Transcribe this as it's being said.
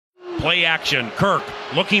Play action. Kirk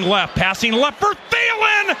looking left, passing left for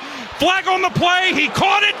Thielen. Flag on the play. He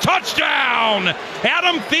caught it. Touchdown.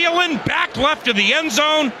 Adam Thielen back left of the end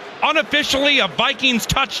zone. Unofficially a Vikings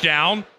touchdown.